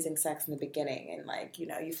amazing sex in the beginning, and like, you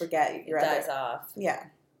know, you forget your dies off. Yeah.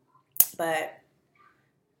 But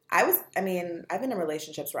I've been in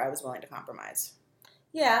relationships where I was willing to compromise.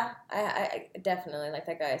 Yeah, I definitely, like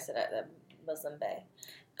that guy said at the Muslim Bay.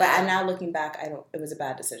 But I'm now looking back, it was a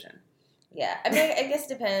bad decision. Yeah. I mean, I guess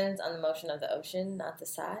it depends on the motion of the ocean, not the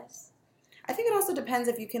size. I think it also depends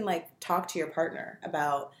if you can, like, talk to your partner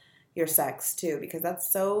about your sex, too, because that's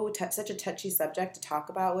such a touchy subject to talk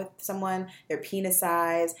about with someone. Their penis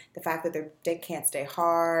size, the fact that their dick can't stay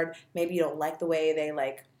hard. Maybe you don't like the way they,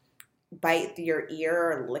 like, bite your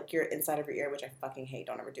ear or lick your inside of your ear, which I fucking hate.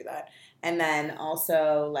 Don't ever do that. And then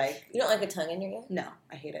also, like... You don't like a tongue in your ear? No,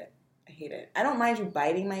 I hate it. I don't mind you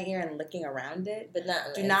biting my ear and licking around it, but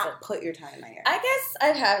do not put your tongue in my ear. I guess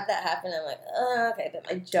I've had that happen. I'm like, oh, okay, but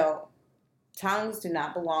I don't. Tongues do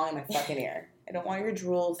not belong in my fucking ear. I don't want your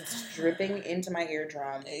drools dripping into my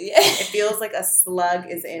eardrum. Yeah. It feels like a slug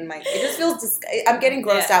is in my... It just feels... I'm getting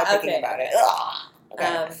grossed out thinking about it.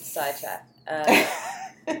 Okay. Sidetrack.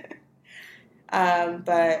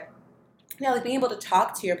 But Yeah, like being able to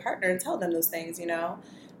talk to your partner and tell them those things, you know.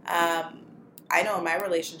 I know in my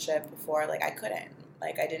relationship before, like, I couldn't.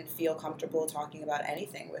 Like, I didn't feel comfortable talking about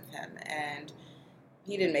anything with him. And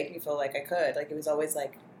he didn't make me feel like I could. Like, it was always,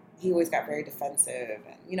 like, he always got very defensive.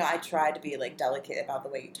 And, you know, I tried to be, like, delicate about the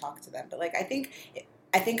way you talk to them. But, like, I think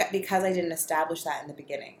because I didn't establish that in the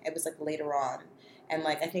beginning, it was, like, later on. And,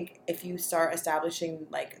 like, I think if you start establishing,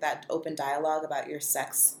 like, that open dialogue about your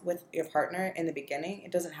sex with your partner in the beginning,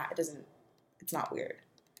 it's not weird,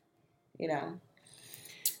 you know?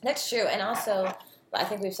 That's true. And also, I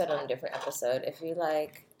think we've said on a different episode, if you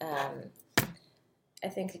like, I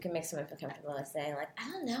think you can make someone feel comfortable with saying, like, I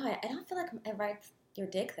don't know, I don't feel like I ride your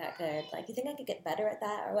dick that good. Like, do you think I could get better at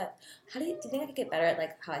that? Or what? Do you think I could get better at,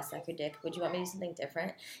 like, how I suck your dick? Would you want me to do something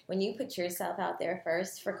different? When you put yourself out there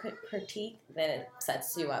first for critique, then it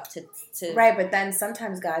sets you up to... Right, but then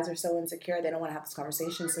sometimes guys are so insecure, they don't want to have this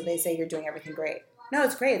conversation, so they say you're doing everything great. No,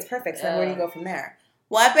 it's great, it's perfect. So where do you go from there?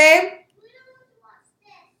 What, babe?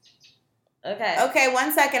 Okay,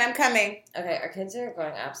 1 second, I'm coming. Okay, our kids are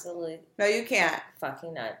going absolutely... No, you can't.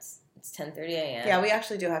 Fucking nuts. It's 10:30 a.m. Yeah, we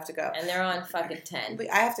actually do have to go. And they're on fucking 10.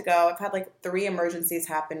 I have to go. I've had, like, 3 emergencies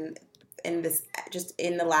happen in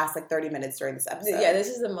the last, like, 30 minutes during this episode. Yeah, this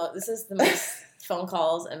is the most phone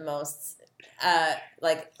calls and most,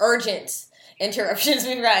 like, urgent interruptions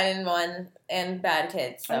we've gotten in one, and bad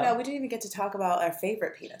kids. So. Oh, no, we didn't even get to talk about our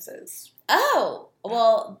favorite penises. Oh,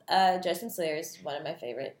 well, Justin Slayer is one of my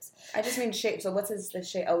favorites. I just mean shape. So what's the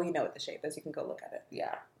shape? Oh, we know what the shape is. You can go look at it.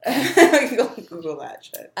 Yeah. You can go Google that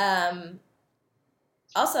shit.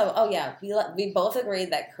 Also, oh yeah, we both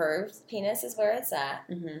agreed that curved penis is where it's at.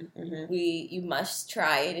 Mm-hmm, mm-hmm. You must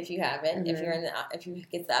try it if you haven't. Mm-hmm. If you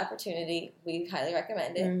get the opportunity, we highly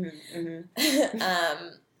recommend it. Mm-hmm, mm-hmm.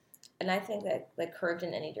 And I think that, like, curved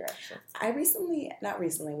in any direction.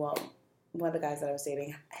 Well, one of the guys that I was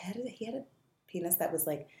dating, he had a penis that was,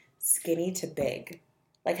 like, skinny to big.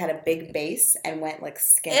 Like, had a big base and went, like,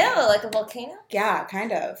 skinny. Ew, like a volcano? Yeah,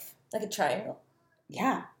 kind of. Like a triangle?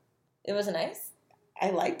 Yeah. It was nice? I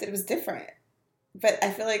liked it. It was different. But I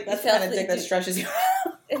feel like that's the kind of dick that stretches you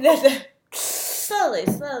out.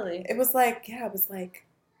 Slowly. It was like,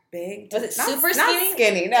 big. Was it super skinny? Not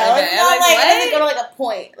skinny, no. Okay, It's not like, what? it didn't go to, like, a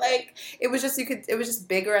point. Like, it was just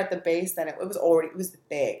bigger at the base than it was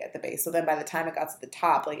big at the base. So then by the time it got to the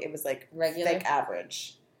top, like, it was, like, regular, thick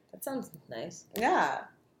average. That sounds nice. Yeah.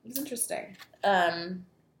 It was interesting. I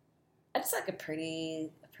just like a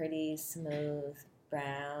pretty smooth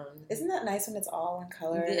brown. Isn't that nice when it's all one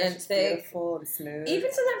color? And it's beautiful and smooth.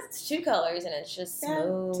 Even sometimes it's 2 colors and it's just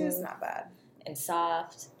smooth. Yeah, 2's not bad. And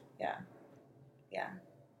soft. Yeah.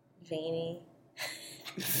 Veiny.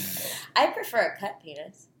 I prefer a cut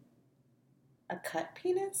penis. A cut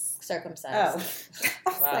penis? Circumcised.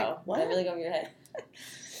 Oh. Wow. Like, what? Did that really go over your head?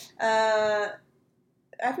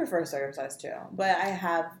 I prefer circumcised too, but I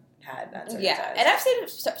have had non-circumcised. Yeah, and I've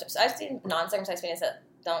seen non-circumcised penis that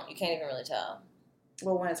you can't even really tell.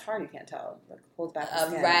 Well, when it's hard, you can't tell. It pulls back the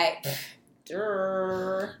skin. Right.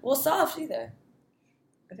 Durr. Well, soft either.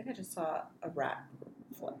 I think I just saw a rat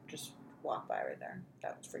just walk by right there.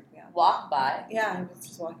 That was freaking me out. Walk by? Yeah, I was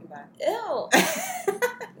just walking by. Ew.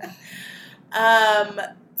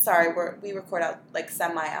 Sorry, we record out like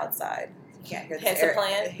semi outside. You can't hear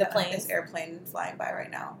this airplane flying by right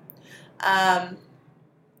now.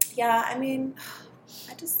 Yeah, I mean,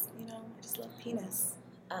 I just love penis.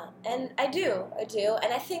 And I do,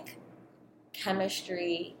 and I think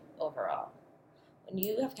chemistry overall. When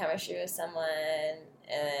you have chemistry with someone,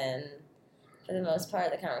 and for the most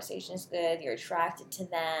part the conversation is good, you're attracted to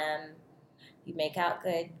them, you make out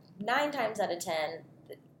good, 9 times out of 10,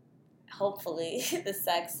 hopefully the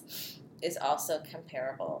sex is also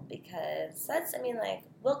comparable, because that's, I mean, like,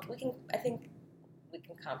 I think we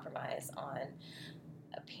can compromise on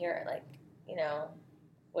appearance, like, you know,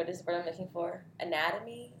 what is the word I'm looking for?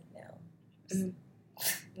 Anatomy? No. Mm-hmm.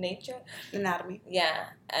 Nature? Anatomy. Yeah.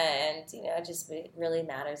 And, you know, it really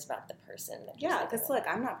matters about the person. Yeah, because, look,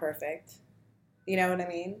 I'm not perfect. You know what I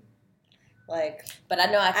mean? Like, but I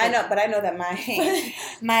know that my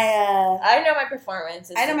I know my performance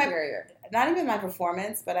is superior. Not even my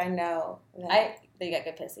performance, but I know that you got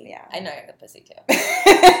good pussy. Yeah. I know I got good pussy too.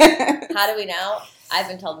 How do we know? I've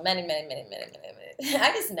been told many.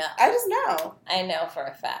 I just know. I know I know for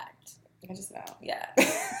a fact. I just know. Yeah.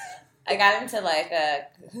 I got into like a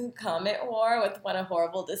comment war with one of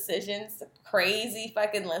Horrible Decisions, crazy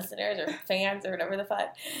fucking listeners or fans or whatever the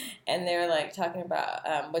fuck, and they were like talking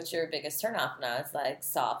about what's your biggest turnoff, and I was like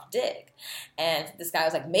soft dick, and this guy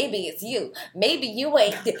was like, maybe it's you, maybe you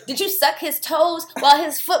ain't. Did you suck his toes while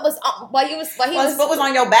his foot was on, while his foot was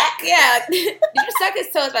on your back? Yeah, did you suck his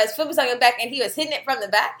toes while his foot was on your back and he was hitting it from the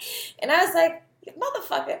back? And I was like,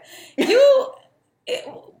 motherfucker,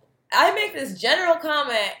 I make this general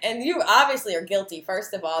comment, and you obviously are guilty,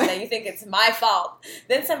 first of all, that you think it's my fault.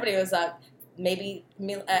 Then somebody was like, maybe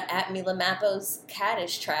at Mila Mappo's cat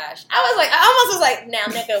is trash. I almost was like, now,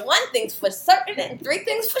 nigga, 1 thing's for certain and 3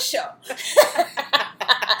 things for sure.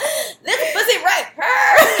 This pussy right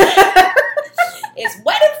here is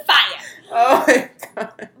wet and fire. Oh, my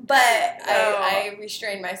God. But I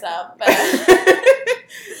restrained myself. But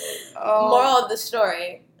moral of the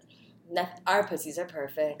story, our pussies are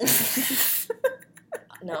perfect.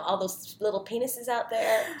 No, all those little penises out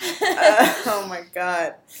there. Oh, my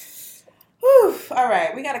God. Whew. All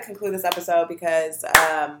right, we got to conclude this episode because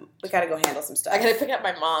we got to go handle some stuff. I got to pick up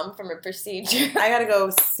my mom from a procedure. I got to go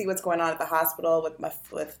see what's going on at the hospital with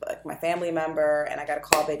my family member, and I got to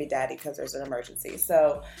call baby daddy because there's an emergency.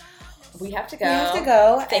 So we have to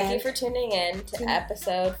go. Thank you for tuning in to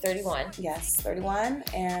episode 31. Yes, 31.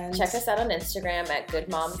 And check us out on Instagram at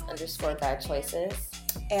goodmoms_badchoices.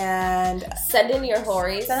 And send in your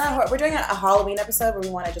hories. We're doing a Halloween episode where we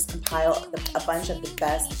want to just compile a bunch of the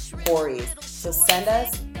best hories. So send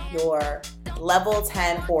us your level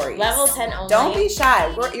 10 hories. Level 10 only. Don't be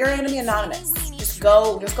shy. You're going to be anonymous. Just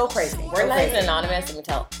go crazy. We're not even anonymous, and we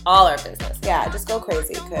tell all our business. Yeah, just go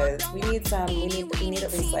crazy because we need at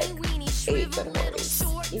least like 8 good hories.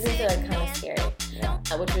 Even if they're like kind of scary. Yeah.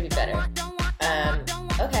 Which would be better.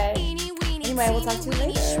 Okay. Anyway, we'll talk to you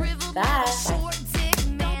later. Bye.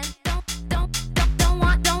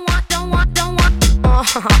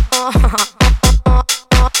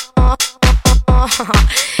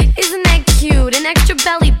 Isn't that cute? An extra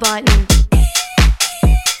belly button.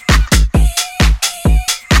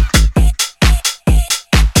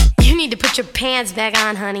 You need to put your pants back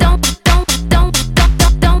on, honey.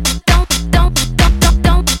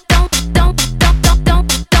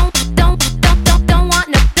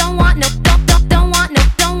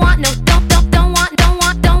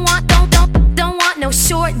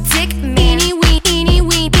 Short dick man.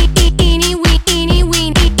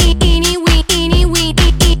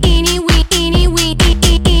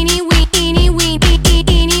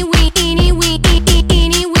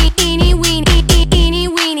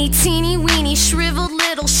 Teeny weeny shriveled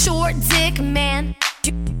little short dick man.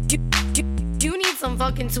 Do you need some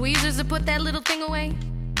fucking tweezers to put that little thing away?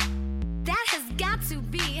 That has got to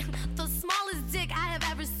be the smallest dick